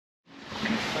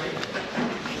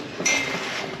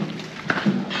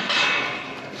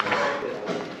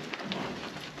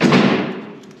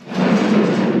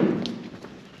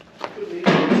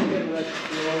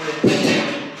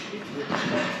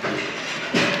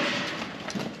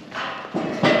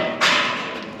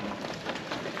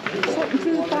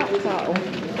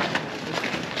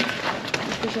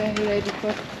are you ready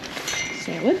for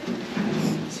selling?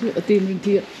 See what they're doing around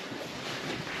here.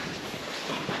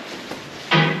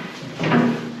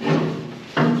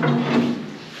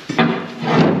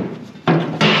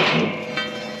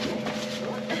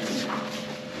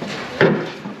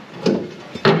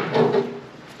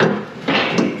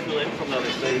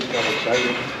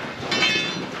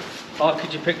 Oh,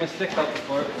 could you pick my stick up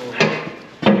before it goes?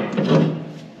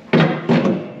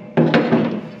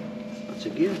 That's a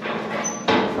gear.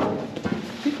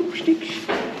 Pick up sticks.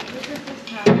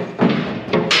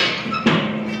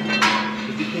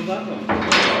 Did you pull that one?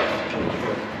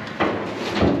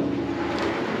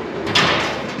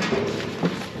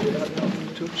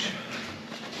 Touch.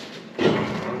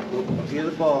 Gear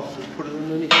the bar, just put it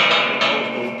underneath.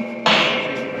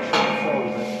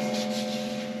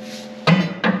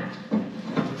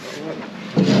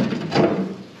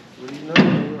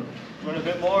 Run a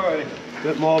bit more, or? A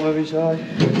bit more maybe, sorry.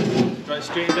 Try to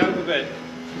straighten out a bit.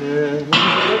 Yeah, maybe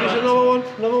another one,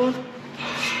 another one.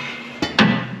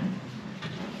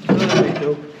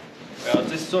 That'll do. Well,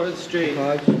 this sort of straight.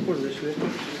 Alright, just put it this way.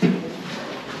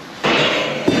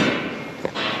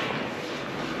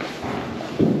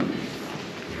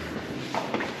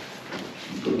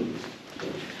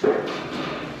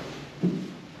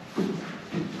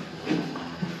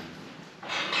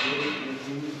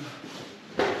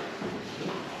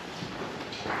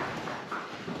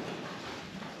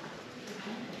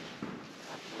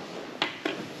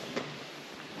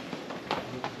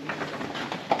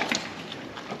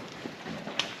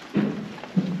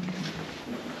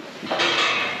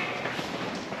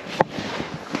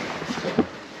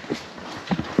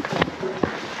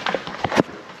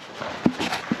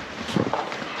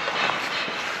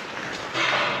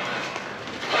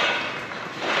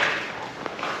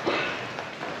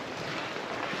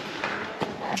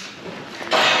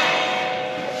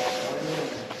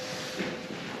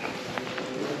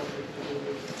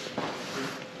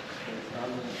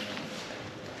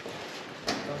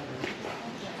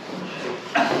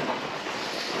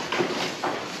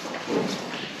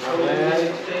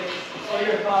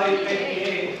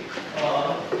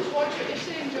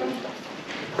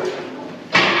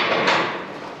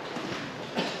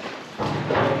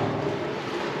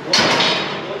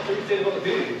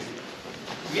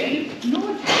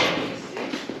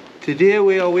 Today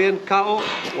we are weighing cattle.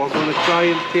 We're going to try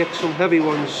and take some heavy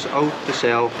ones out to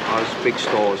sell as big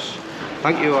stores.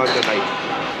 Thank you and good night.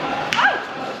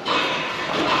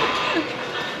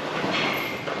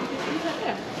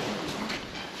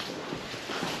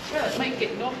 Well, it might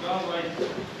get knocked.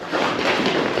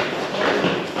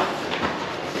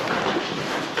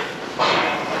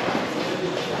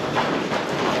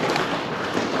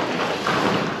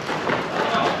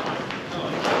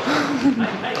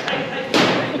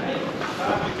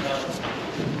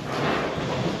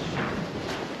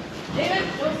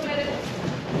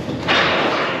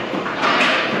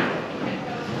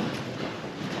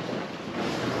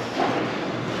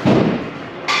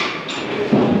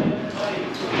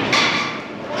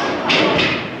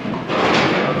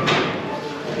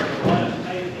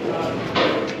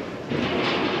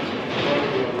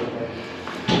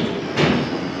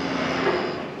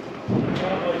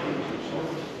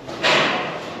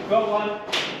 Got one.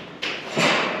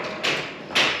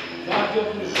 Knock you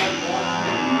up in the front one.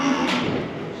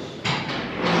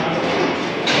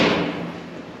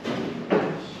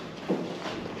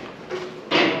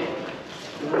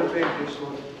 You want to paint this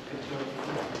one?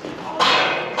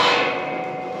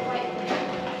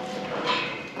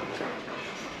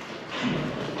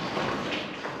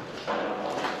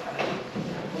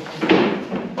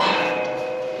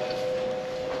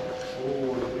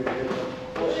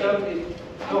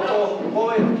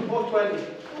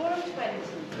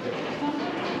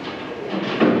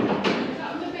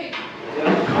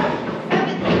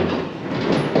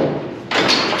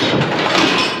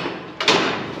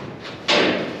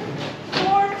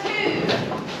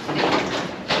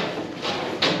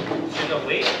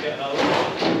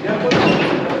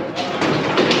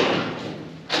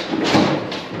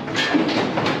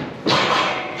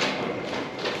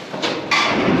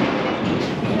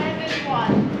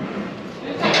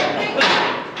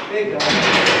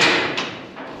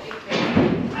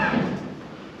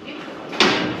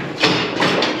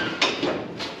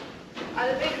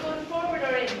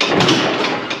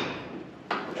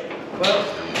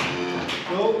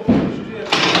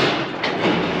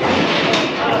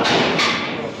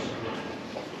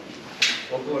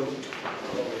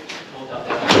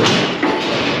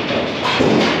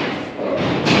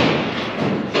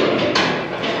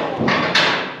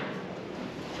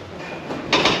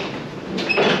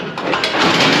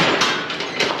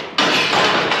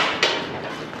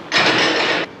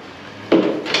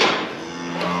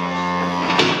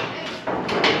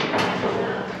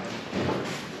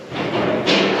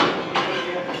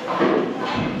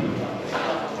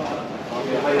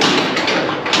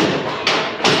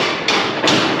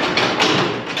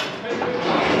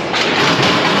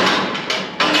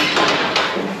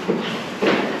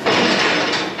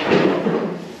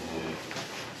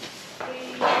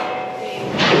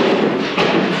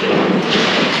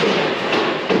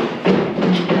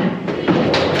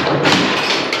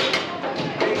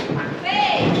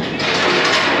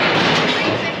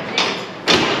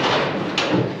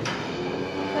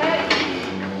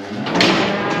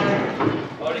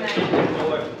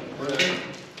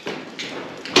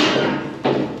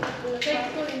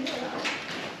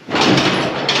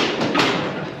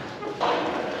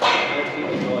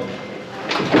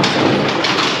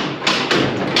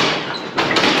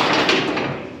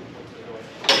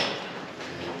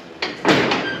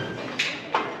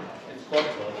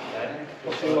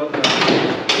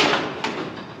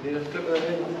 Need a clip of the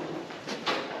head?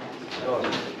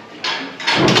 Oh.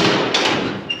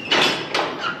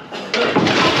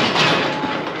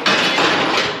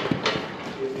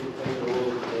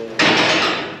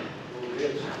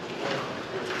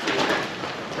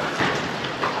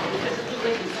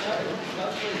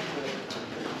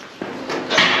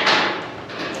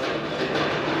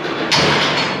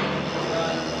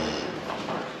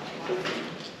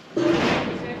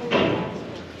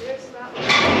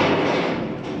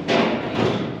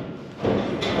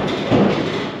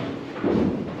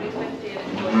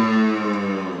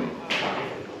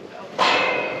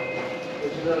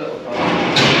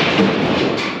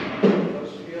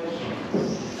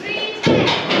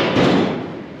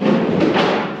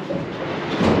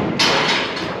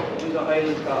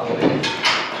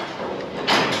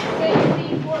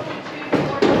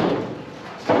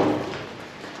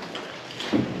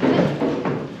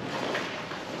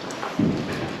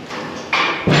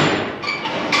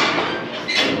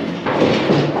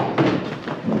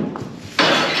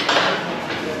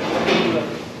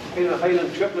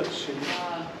 Highland triplets. You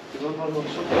want one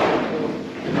of something?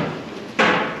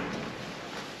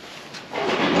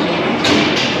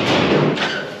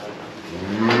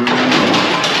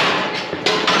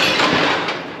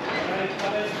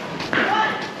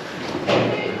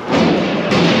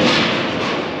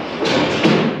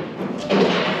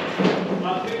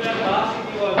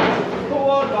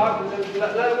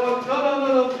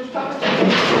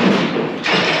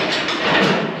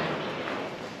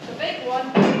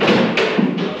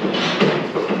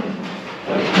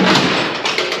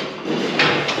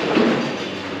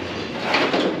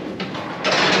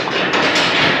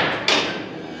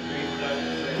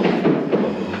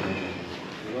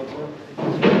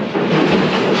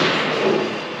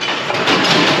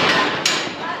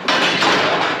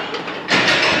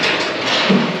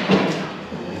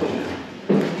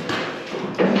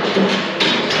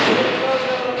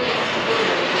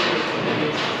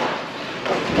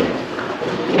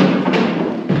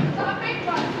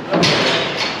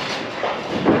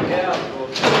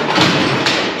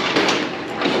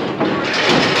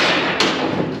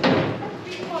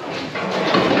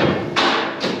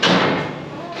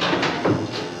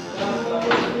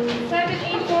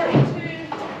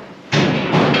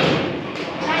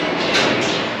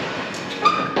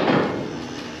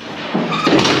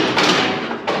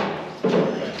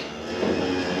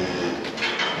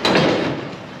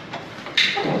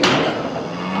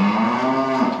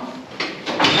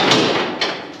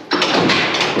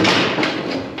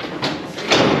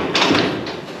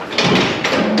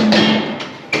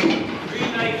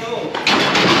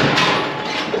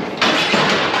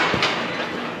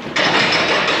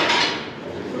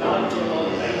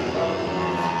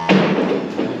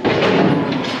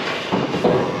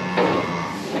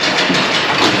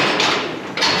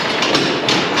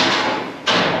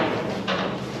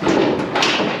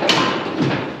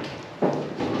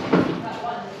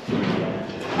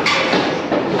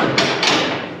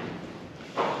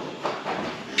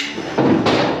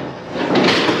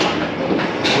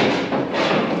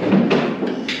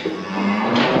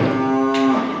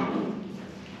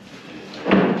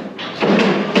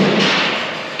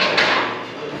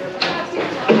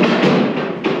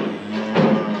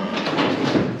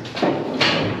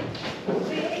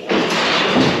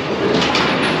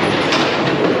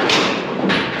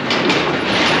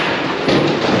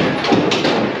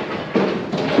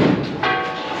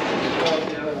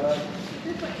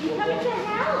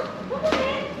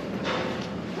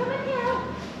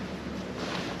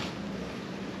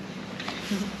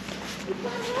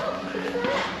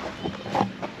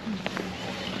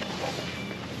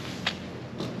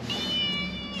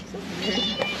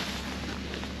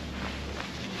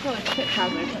 Oh, it's pit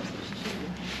hazard. That's what she should do.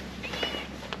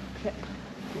 Pit.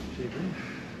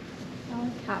 I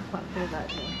want a cat flap for that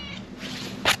door.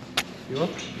 You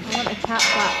what? I want a cat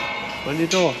flap. On your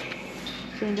door?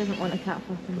 Shane doesn't want a cat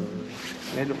flap in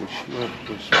Yeah, look,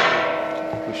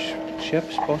 which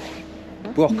chef spot?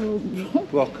 Brock.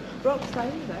 Brock. Brock's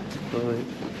fine there. Alright.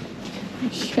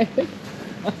 Shit.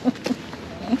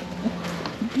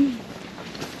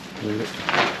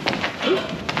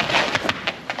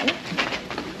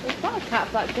 It's not a cat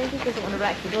flap. Jane just doesn't want to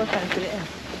wreck the door trying to put it in.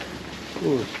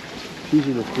 Oh, she's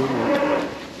in a corner.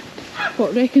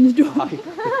 What, wrecking the door?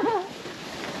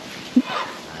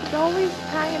 It's always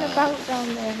hanging about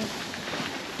down there.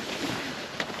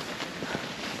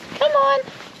 Come on!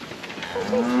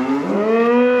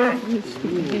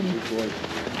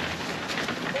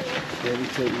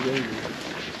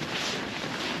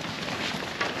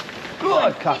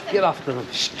 Good cat, get after him.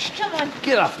 Come on.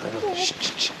 Get after him.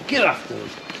 Get after him.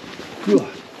 Good.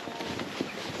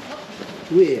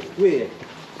 Where?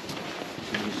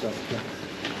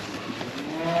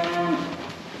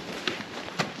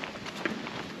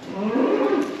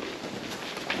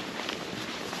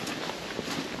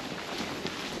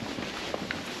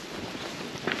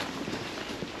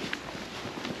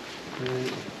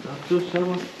 Just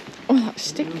someone. Oh, that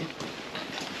stick.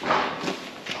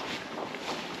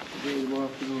 We'll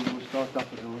start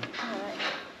that with one. Alright.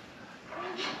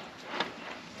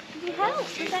 Your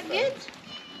house, is that good?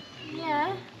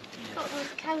 Yeah. Got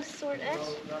those cows sorted.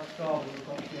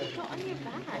 What on your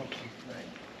back?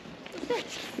 What's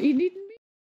this? You need